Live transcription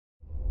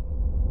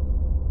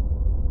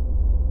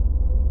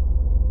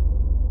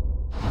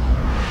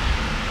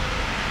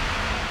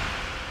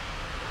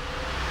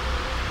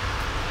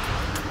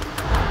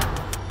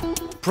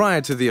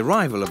Prior to the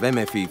arrival of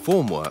MFE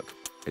Formwork,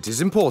 it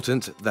is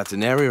important that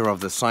an area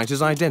of the site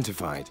is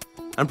identified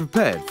and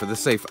prepared for the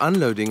safe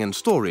unloading and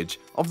storage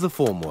of the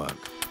formwork.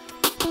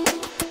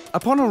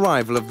 Upon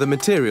arrival of the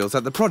materials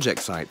at the project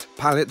site,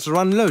 pallets are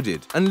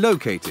unloaded and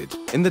located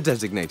in the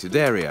designated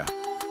area.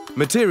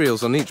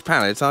 Materials on each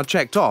pallet are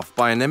checked off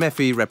by an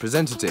MFE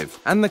representative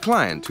and the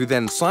client, who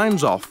then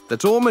signs off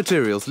that all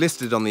materials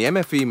listed on the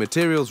MFE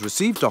Materials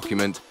Received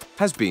document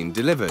has been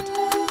delivered.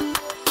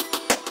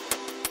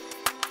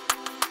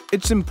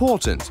 It's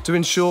important to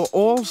ensure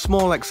all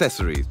small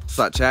accessories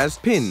such as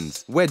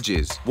pins,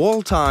 wedges,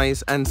 wall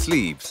ties and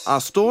sleeves are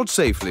stored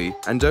safely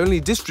and only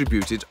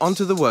distributed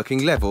onto the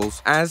working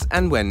levels as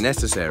and when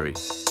necessary.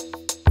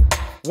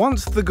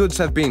 Once the goods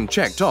have been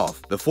checked off,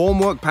 the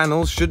formwork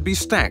panels should be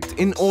stacked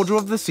in order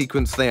of the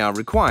sequence they are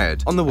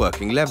required on the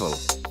working level.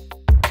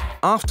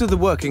 After the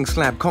working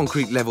slab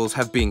concrete levels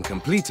have been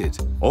completed,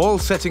 all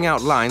setting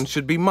out lines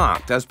should be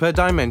marked as per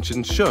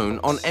dimensions shown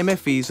on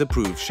MFE's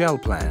approved shell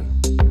plan.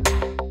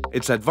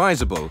 It's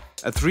advisable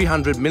a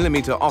 300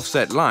 mm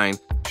offset line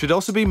should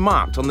also be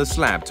marked on the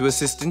slab to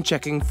assist in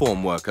checking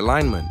formwork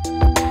alignment.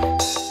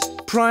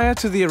 Prior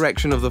to the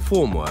erection of the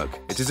formwork,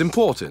 it is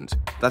important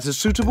that a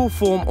suitable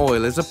form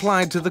oil is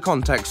applied to the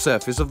contact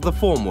surface of the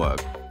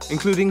formwork,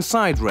 including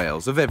side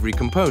rails of every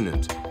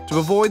component, to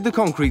avoid the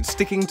concrete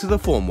sticking to the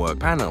formwork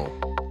panel.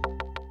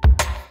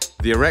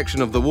 The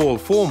erection of the wall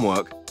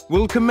formwork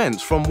will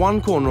commence from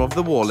one corner of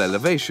the wall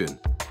elevation,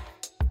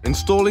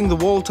 installing the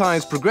wall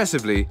ties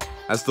progressively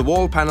as the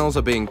wall panels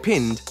are being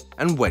pinned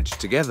and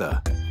wedged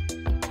together.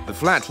 The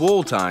flat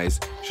wall ties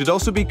should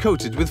also be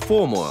coated with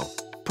form oil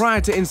prior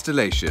to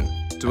installation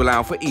to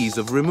allow for ease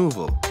of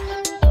removal.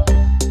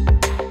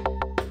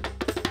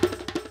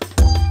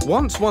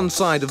 Once one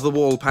side of the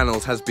wall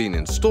panels has been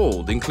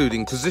installed,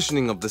 including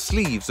positioning of the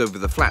sleeves over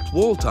the flat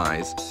wall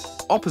ties,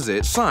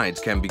 opposite sides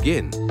can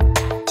begin.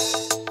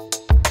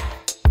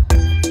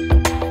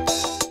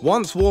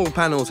 Once wall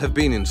panels have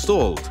been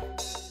installed,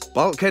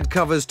 bulkhead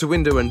covers to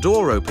window and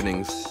door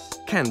openings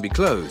can be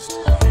closed.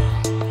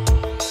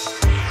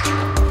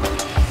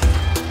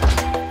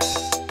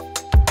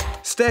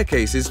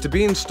 Staircases to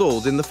be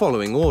installed in the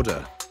following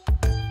order.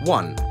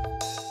 1.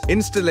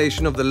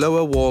 Installation of the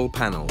lower wall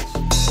panels.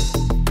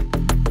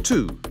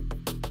 2.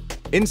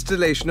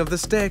 Installation of the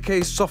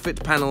staircase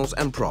soffit panels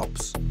and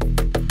props.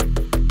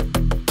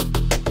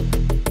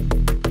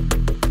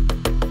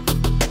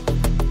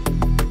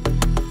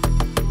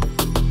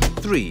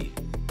 3.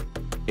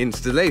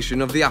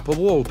 Installation of the upper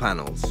wall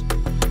panels.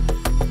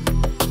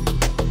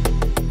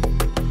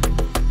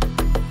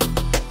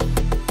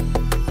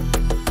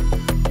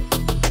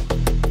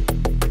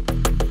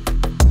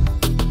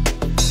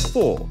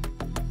 4.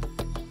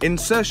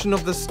 Insertion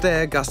of the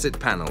stair gusset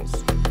panels.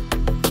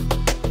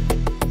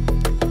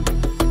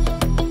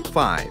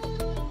 5.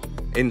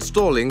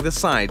 Installing the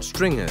side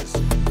stringers.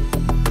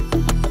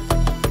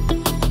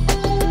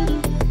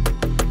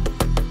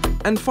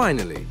 And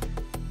finally,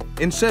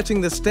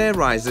 inserting the stair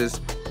risers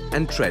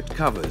and tread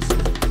covers.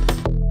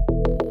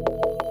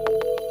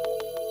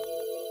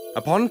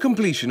 Upon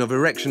completion of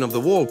erection of the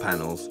wall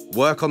panels,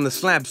 work on the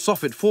slab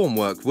soffit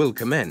formwork will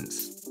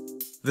commence.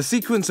 The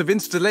sequence of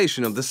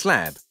installation of the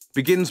slab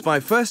begins by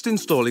first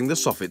installing the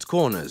soffit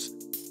corners,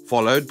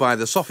 followed by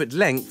the soffit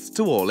lengths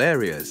to all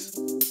areas.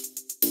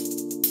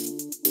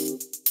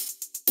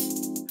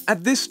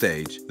 At this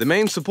stage, the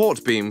main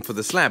support beam for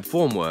the slab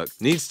formwork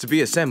needs to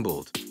be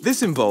assembled.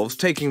 This involves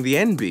taking the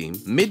end beam,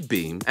 mid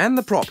beam and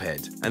the prop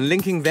head and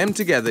linking them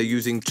together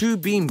using 2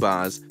 beam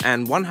bars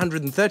and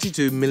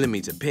 132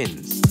 mm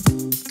pins.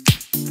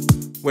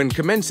 When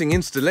commencing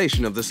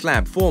installation of the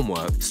slab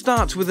formwork,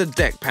 start with a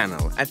deck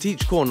panel at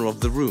each corner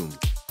of the room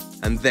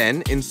and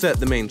then insert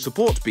the main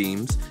support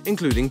beams,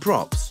 including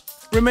props.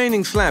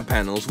 Remaining slab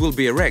panels will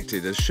be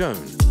erected as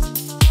shown.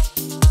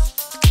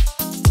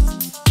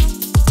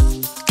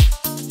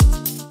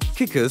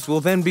 Kickers will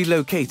then be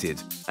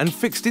located and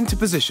fixed into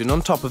position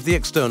on top of the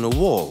external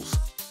walls,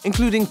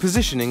 including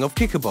positioning of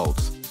kicker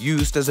bolts,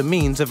 used as a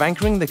means of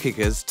anchoring the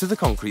kickers to the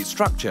concrete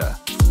structure.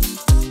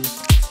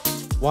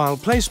 While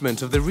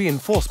placement of the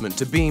reinforcement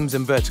to beams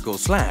and vertical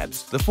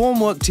slabs, the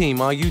formwork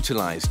team are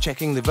utilised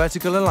checking the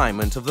vertical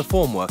alignment of the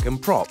formwork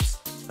and props,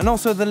 and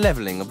also the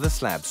levelling of the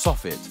slab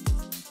soffit.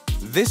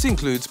 This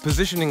includes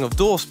positioning of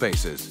door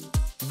spacers,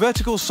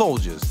 vertical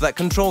soldiers that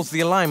controls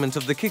the alignment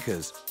of the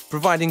kickers,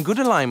 providing good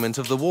alignment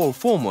of the wall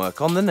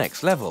formwork on the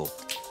next level.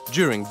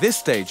 During this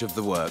stage of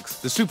the works,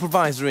 the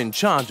supervisor in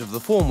charge of the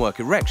formwork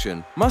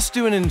erection must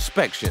do an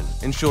inspection,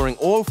 ensuring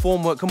all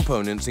formwork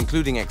components,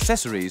 including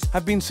accessories,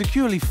 have been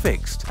securely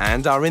fixed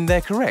and are in their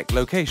correct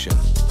location.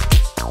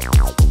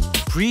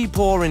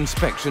 Pre-pour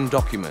inspection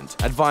document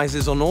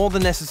advises on all the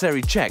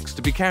necessary checks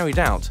to be carried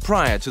out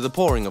prior to the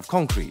pouring of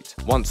concrete.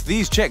 Once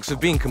these checks have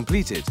been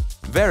completed,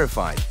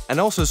 verified and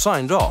also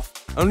signed off,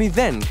 only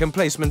then can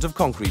placement of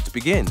concrete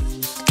begin.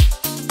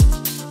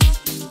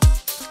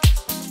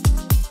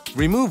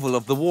 Removal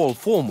of the wall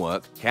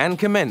formwork can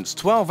commence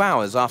 12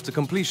 hours after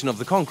completion of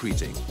the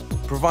concreting,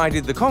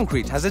 provided the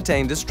concrete has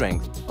attained a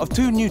strength of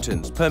 2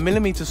 newtons per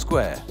millimetre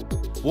square.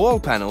 Wall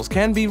panels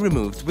can be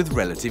removed with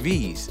relative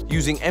ease,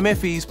 using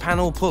MFE's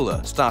panel puller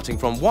starting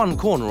from one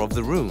corner of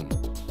the room.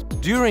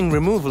 During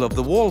removal of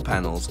the wall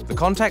panels, the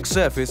contact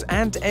surface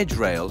and edge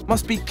rail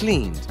must be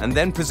cleaned and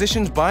then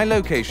positioned by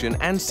location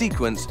and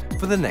sequence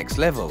for the next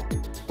level.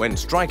 When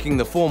striking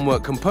the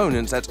formwork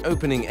components at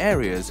opening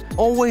areas,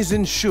 always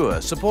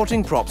ensure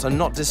supporting props are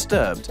not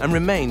disturbed and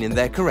remain in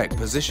their correct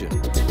position.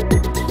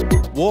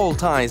 Wall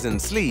ties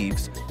and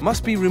sleeves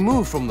must be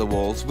removed from the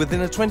walls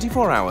within a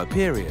 24-hour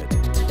period.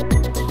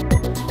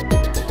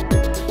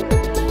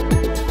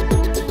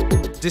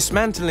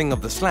 Dismantling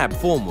of the slab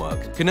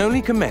formwork can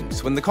only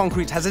commence when the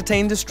concrete has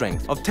attained a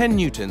strength of 10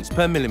 newtons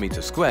per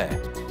millimetre square.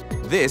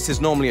 This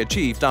is normally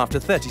achieved after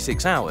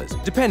 36 hours,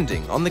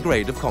 depending on the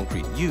grade of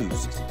concrete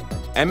used.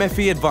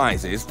 MFE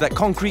advises that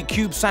concrete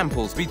cube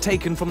samples be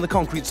taken from the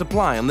concrete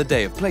supply on the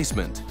day of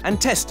placement and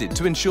tested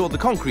to ensure the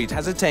concrete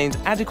has attained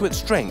adequate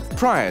strength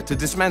prior to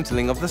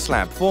dismantling of the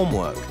slab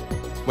formwork.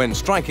 When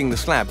striking the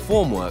slab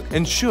formwork,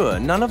 ensure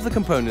none of the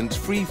components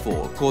free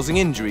fall, causing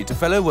injury to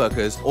fellow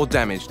workers or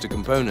damage to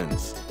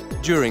components.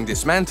 During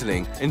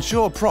dismantling,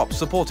 ensure props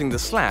supporting the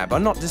slab are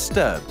not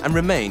disturbed and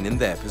remain in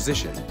their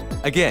position.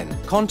 Again,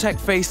 contact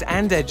face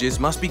and edges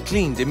must be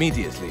cleaned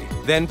immediately,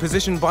 then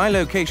positioned by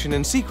location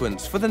and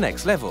sequence for the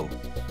next level.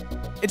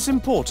 It's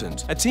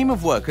important a team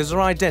of workers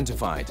are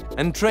identified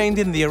and trained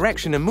in the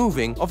erection and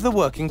moving of the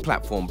working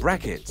platform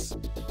brackets.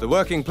 The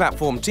working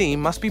platform team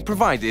must be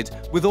provided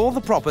with all the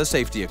proper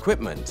safety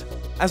equipment.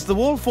 As the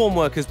wall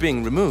formwork is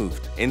being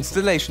removed,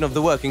 installation of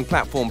the working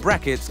platform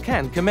brackets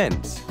can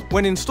commence.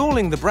 When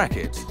installing the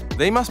brackets,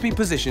 they must be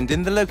positioned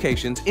in the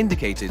locations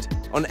indicated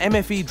on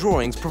MFE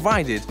drawings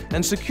provided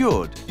and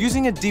secured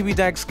using a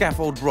DWDAG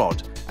scaffold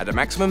rod at a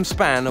maximum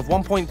span of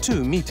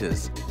 1.2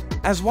 meters.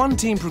 As one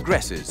team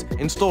progresses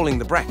installing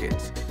the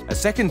brackets, a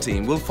second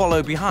team will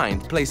follow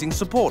behind placing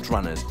support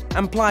runners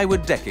and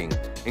plywood decking,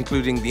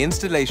 including the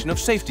installation of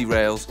safety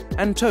rails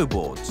and toe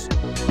boards.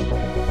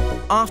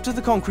 After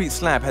the concrete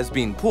slab has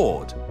been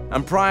poured,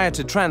 and prior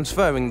to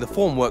transferring the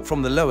formwork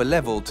from the lower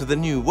level to the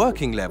new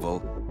working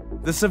level,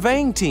 the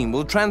surveying team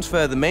will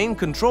transfer the main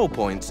control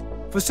points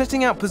for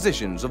setting out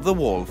positions of the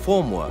wall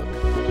formwork.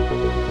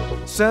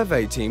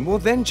 Survey team will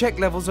then check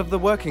levels of the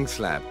working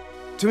slab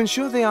to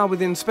ensure they are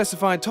within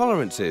specified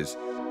tolerances,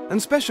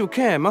 and special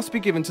care must be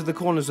given to the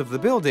corners of the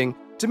building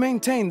to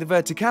maintain the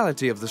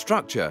verticality of the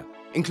structure,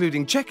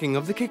 including checking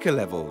of the kicker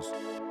levels.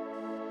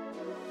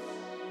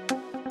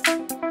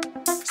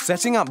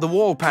 Setting up the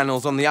wall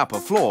panels on the upper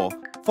floor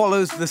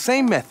follows the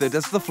same method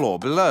as the floor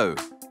below.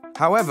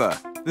 However,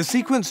 the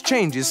sequence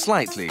changes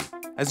slightly,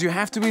 as you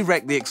have to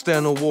erect the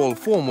external wall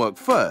formwork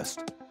first,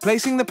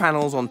 placing the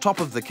panels on top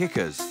of the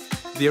kickers.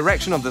 The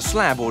erection of the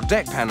slab or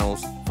deck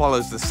panels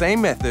follows the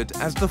same method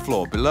as the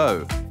floor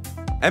below.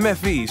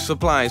 MFE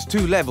supplies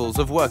 2 levels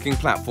of working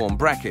platform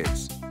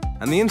brackets,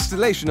 and the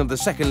installation of the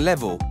second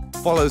level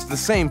follows the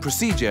same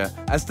procedure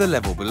as the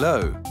level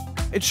below.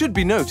 It should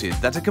be noted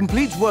that a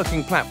complete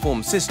working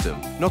platform system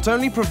not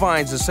only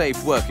provides a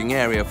safe working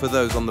area for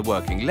those on the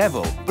working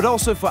level, but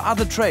also for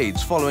other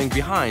trades following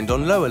behind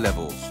on lower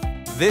levels.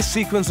 This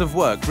sequence of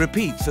work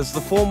repeats as the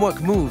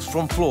formwork moves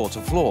from floor to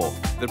floor.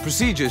 The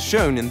procedures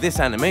shown in this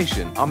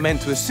animation are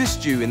meant to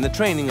assist you in the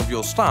training of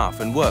your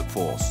staff and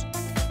workforce.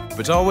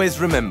 But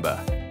always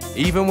remember,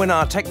 even when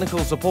our technical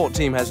support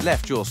team has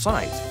left your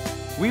site,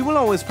 we will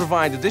always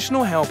provide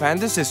additional help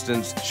and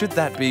assistance should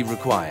that be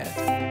required.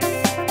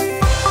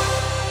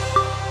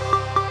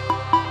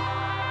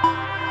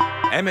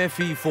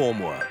 MFE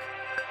Formwork,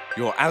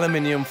 your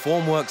aluminium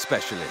formwork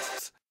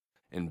specialists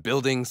in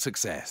building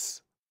success.